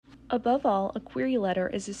Above all, a query letter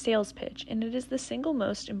is a sales pitch, and it is the single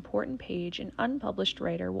most important page an unpublished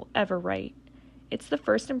writer will ever write. It's the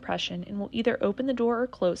first impression and will either open the door or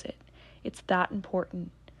close it. It's that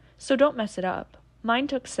important. So don't mess it up. Mine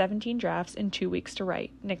took 17 drafts and 2 weeks to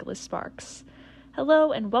write. Nicholas Sparks.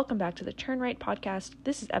 Hello and welcome back to the Turn Right podcast.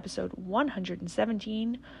 This is episode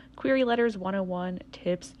 117, Query Letters 101,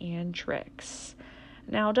 Tips and Tricks.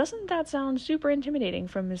 Now, doesn't that sound super intimidating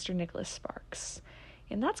from Mr. Nicholas Sparks?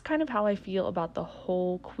 And that's kind of how I feel about the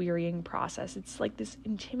whole querying process. It's like this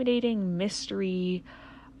intimidating mystery,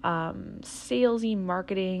 salesy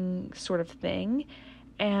marketing sort of thing.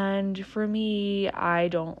 And for me, I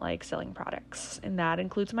don't like selling products, and that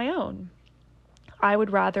includes my own. I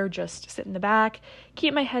would rather just sit in the back,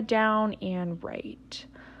 keep my head down, and write.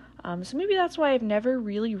 So maybe that's why I've never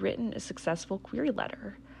really written a successful query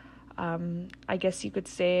letter. I guess you could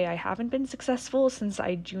say I haven't been successful since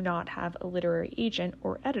I do not have a literary agent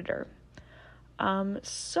or editor.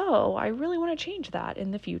 So I really want to change that in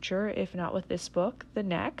the future, if not with this book, the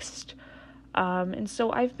next. And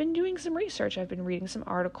so I've been doing some research. I've been reading some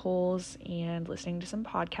articles and listening to some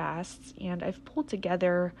podcasts, and I've pulled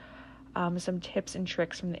together some tips and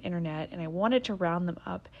tricks from the internet, and I wanted to round them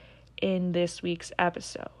up in this week's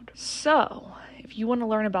episode. So if you want to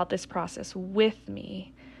learn about this process with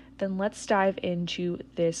me, then let's dive into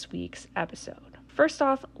this week's episode. First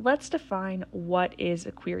off, let's define what is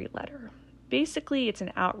a query letter. Basically, it's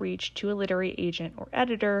an outreach to a literary agent or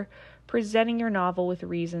editor presenting your novel with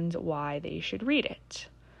reasons why they should read it.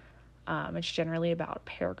 It's generally about a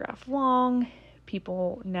paragraph long.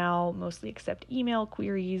 People now mostly accept email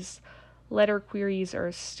queries. Letter queries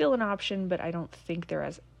are still an option, but I don't think they're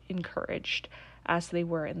as encouraged as they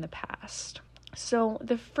were in the past. So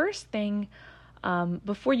the first thing,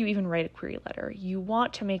 before you even write a query letter, you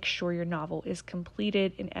want to make sure your novel is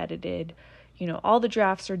completed and edited. You know, all the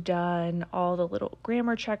drafts are done, all the little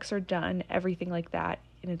grammar checks are done, everything like that,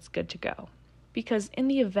 and it's good to go. Because in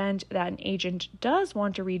the event that an agent does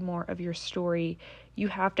want to read more of your story, you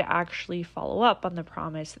have to actually follow up on the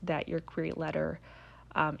promise that your query letter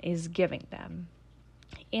is giving them.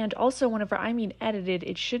 And also, whenever I mean edited,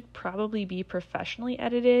 it should probably be professionally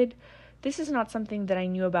edited. This is not something that I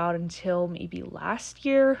knew about until maybe last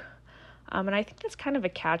year. And I think that's kind of a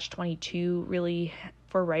catch-22 really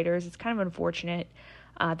for writers. It's kind of unfortunate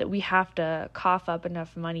that we have to cough up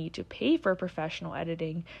enough money to pay for professional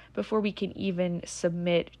editing before we can even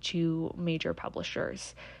submit to major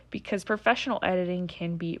publishers, because professional editing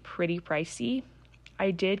can be pretty pricey.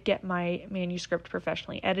 I did get my manuscript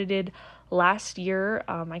professionally edited last year.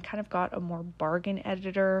 I kind of got a more bargain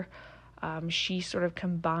editor. She sort of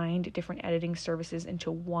combined different editing services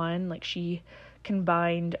into one. Like, she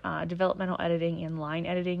combined developmental editing and line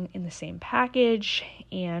editing in the same package,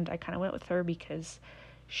 and I kind of went with her because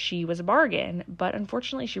she was a bargain, but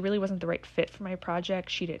unfortunately she really wasn't the right fit for my project.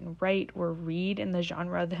 She didn't write or read in the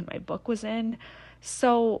genre that my book was in.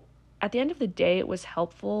 So at the end of the day, it was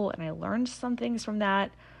helpful and I learned some things from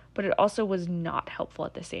that, but it also was not helpful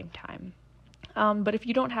at the same time. But if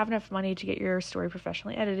you don't have enough money to get your story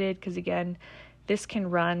professionally edited, because again, this can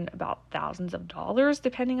run about thousands of dollars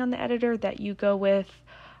depending on the editor that you go with.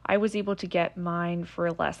 I was able to get mine for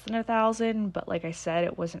less than $1,000, but like I said,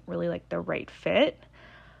 it wasn't really like the right fit.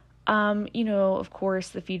 Of course,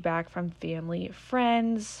 the feedback from family,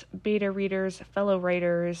 friends, beta readers, fellow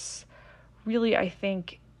writers, really, I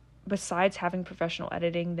think besides having professional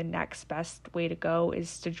editing, the next best way to go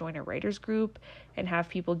is to join a writers group and have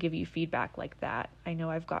people give you feedback like that. I know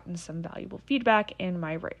I've gotten some valuable feedback in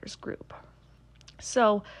my writers group.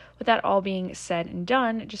 So with that all being said and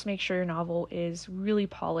done, just make sure your novel is really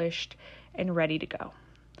polished and ready to go.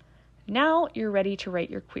 Now you're ready to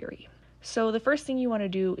write your query. So the first thing you want to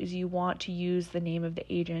do is you want to use the name of the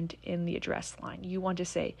agent in the address line. You want to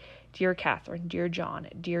say, Dear Catherine, Dear John,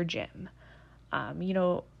 Dear Jim.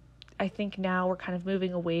 I think now we're kind of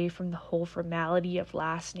moving away from the whole formality of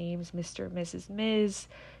last names, Mr., Mrs., Ms.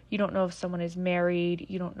 You don't know if someone is married.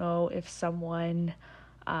 You don't know if someone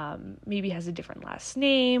maybe has a different last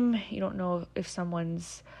name. You don't know if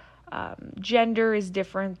someone's gender is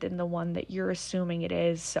different than the one that you're assuming it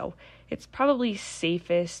is. So it's probably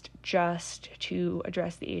safest just to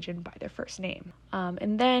address the agent by their first name.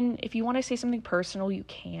 And then if you want to say something personal, you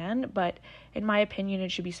can, but in my opinion,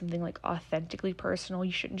 it should be something like authentically personal.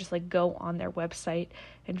 You shouldn't just like go on their website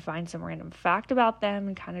and find some random fact about them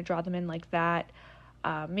and kind of draw them in like that.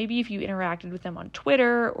 Maybe if you interacted with them on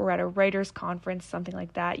Twitter or at a writer's conference, something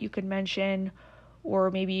like that, you could mention,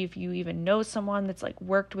 or maybe if you even know someone that's like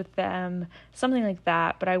worked with them, something like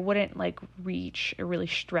that, but I wouldn't like reach or really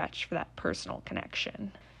stretch for that personal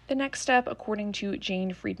connection. The next step, according to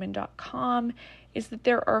janefriedman.com, is that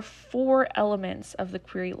there are 4 elements of the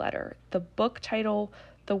query letter: the book title,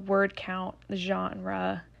 the word count, the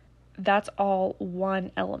genre. That's all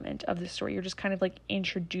one element of the story. You're just kind of like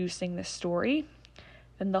introducing the story.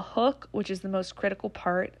 Then the hook, which is the most critical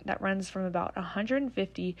part, that runs from about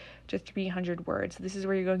 150 to 300 words. This is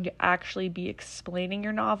where you're going to actually be explaining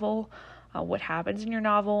your novel, what happens in your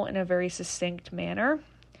novel in a very succinct manner.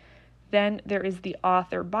 Then there is the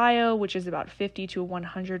author bio, which is about 50 to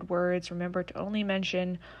 100 words. Remember to only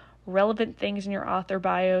mention relevant things in your author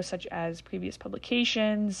bio, such as previous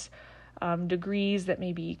publications, degrees that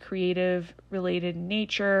may be creative related in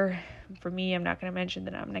nature. For me, I'm not going to mention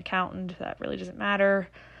that I'm an accountant. That really doesn't matter.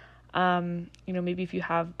 Maybe if you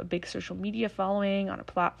have a big social media following on a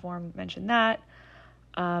platform, mention that.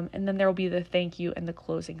 And then there will be the thank you and the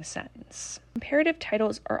closing sentence. Comparative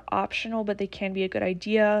titles are optional, but they can be a good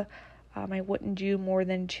idea. I wouldn't do more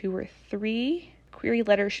than 2 or 3. Query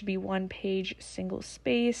letter should be 1 page, single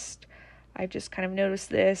spaced. I've just kind of noticed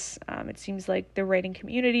this. It seems like the writing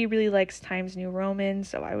community really likes Times New Roman,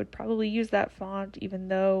 so I would probably use that font, even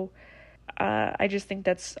though I just think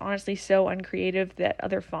that's honestly so uncreative that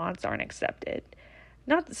other fonts aren't accepted.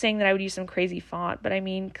 Not saying that I would use some crazy font, but I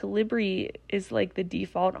mean, Calibri is like the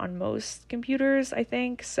default on most computers, I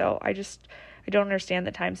think, so I don't understand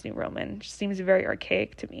the Times New Roman. It just seems very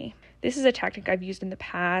archaic to me. This is a tactic I've used in the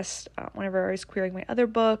past. Whenever I was querying my other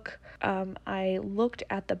book, I looked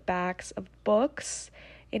at the backs of books,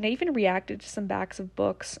 and I even reacted to some backs of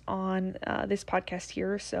books on this podcast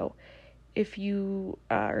here. So if you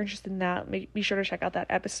are interested in that, be sure to check out that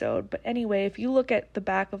episode. But anyway, if you look at the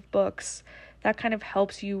back of books, that kind of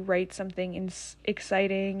helps you write something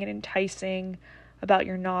exciting and enticing about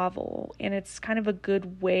your novel. And it's kind of a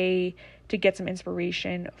good way to get some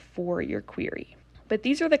inspiration for your query. But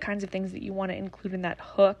these are the kinds of things that you want to include in that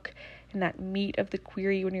hook and that meat of the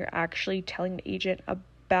query when you're actually telling the agent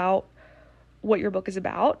about what your book is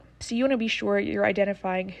about. So you want to be sure you're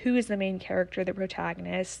identifying who is the main character, the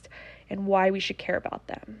protagonist, and why we should care about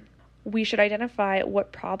them. We should identify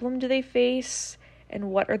what problem do they face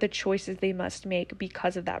and what are the choices they must make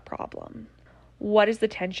because of that problem. What is the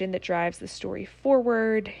tension that drives the story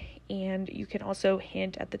forward? And you can also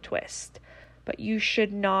hint at the twist. But you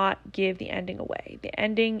should not give the ending away. The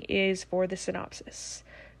ending is for the synopsis.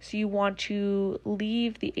 So you want to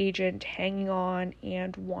leave the agent hanging on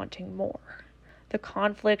and wanting more. The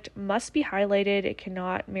conflict must be highlighted. It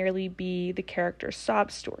cannot merely be the character's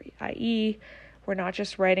sob story, i.e., we're not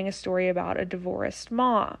just writing a story about a divorced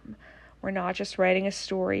mom. We're not just writing a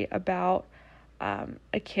story about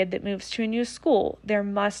a kid that moves to a new school. There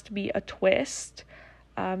must be a twist.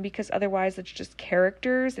 Because otherwise it's just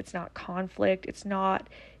characters, it's not conflict, it's not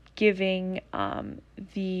giving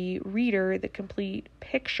the reader the complete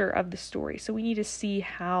picture of the story. So we need to see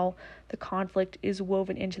how the conflict is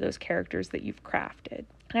woven into those characters that you've crafted.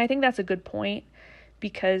 And I think that's a good point,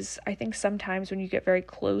 because I think sometimes when you get very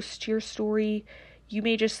close to your story, you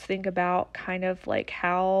may just think about kind of like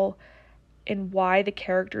how and why the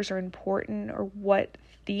characters are important or what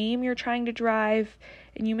theme you're trying to drive,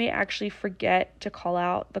 and you may actually forget to call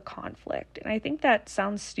out the conflict. And I think that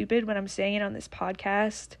sounds stupid when I'm saying it on this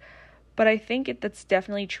podcast, but I think that's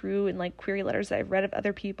definitely true in like query letters that I've read of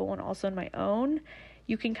other people and also in my own.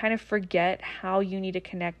 You can kind of forget how you need to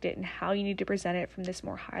connect it and how you need to present it from this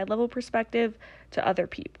more high-level perspective to other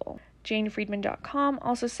people. janefriedman.com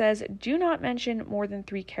also says, do not mention more than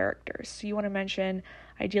 3 characters. So you want to mention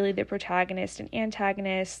ideally the protagonist and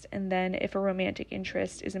antagonist, and then if a romantic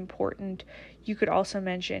interest is important, you could also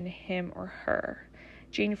mention him or her.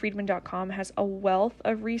 janefriedman.com has a wealth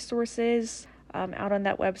of resources out on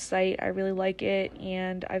that website. I really like it,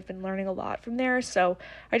 and I've been learning a lot from there, so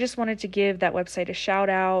I just wanted to give that website a shout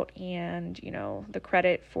out and, the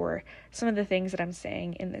credit for some of the things that I'm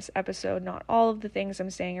saying in this episode. Not all of the things I'm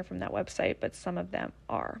saying are from that website, but some of them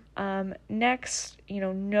are. Next,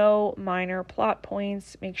 no minor plot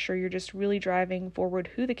points. Make sure you're just really driving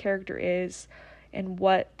forward who the character is and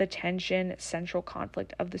what the tension, central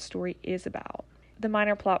conflict of the story is about. The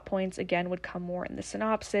minor plot points, again, would come more in the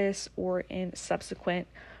synopsis or in subsequent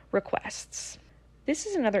requests. This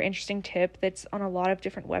is another interesting tip that's on a lot of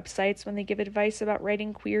different websites when they give advice about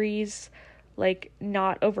writing queries, like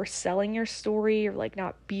not overselling your story or like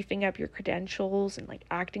not beefing up your credentials and like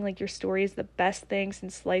acting like your story is the best thing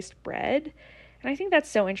since sliced bread. And I think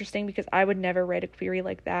that's so interesting because I would never write a query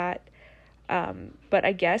like that. But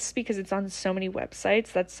I guess because it's on so many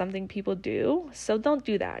websites, that's something people do. So don't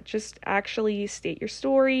do that. Just actually state your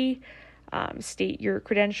story, state your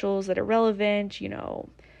credentials that are relevant,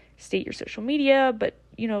 state your social media, but,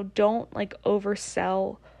 don't like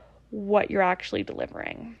oversell what you're actually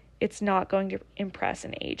delivering. It's not going to impress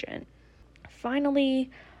an agent. Finally,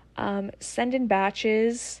 send in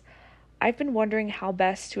batches. I've been wondering how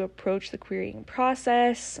best to approach the querying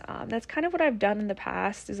process. That's kind of what I've done in the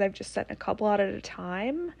past, is I've just sent a couple out at a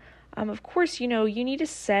time. Of course, you need to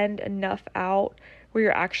send enough out where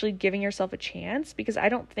you're actually giving yourself a chance, because I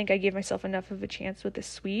don't think I gave myself enough of a chance with this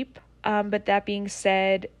sweep. But that being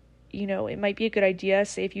said, it might be a good idea,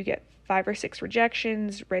 say if you get 5 or 6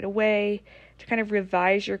 rejections right away, to kind of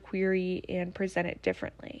revise your query and present it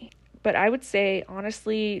differently. But I would say,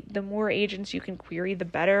 honestly, the more agents you can query, the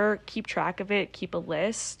better. Keep track of it. Keep a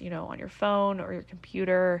list, on your phone or your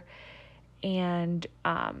computer. And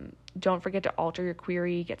don't forget to alter your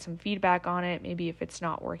query. Get some feedback on it. Maybe if it's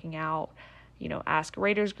not working out, ask a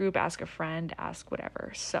writers group, ask a friend, ask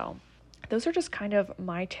whatever. So those are just kind of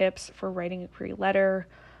my tips for writing a query letter.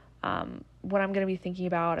 What I'm going to be thinking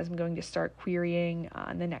about as I'm going to start querying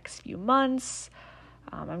in the next few months.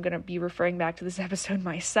 I'm going to be referring back to this episode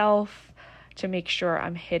myself to make sure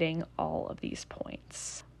I'm hitting all of these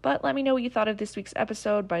points. But let me know what you thought of this week's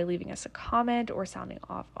episode by leaving us a comment or sounding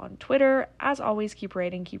off on Twitter. As always, keep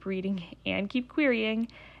writing, keep reading, and keep querying.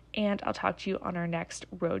 And I'll talk to you on our next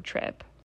road trip.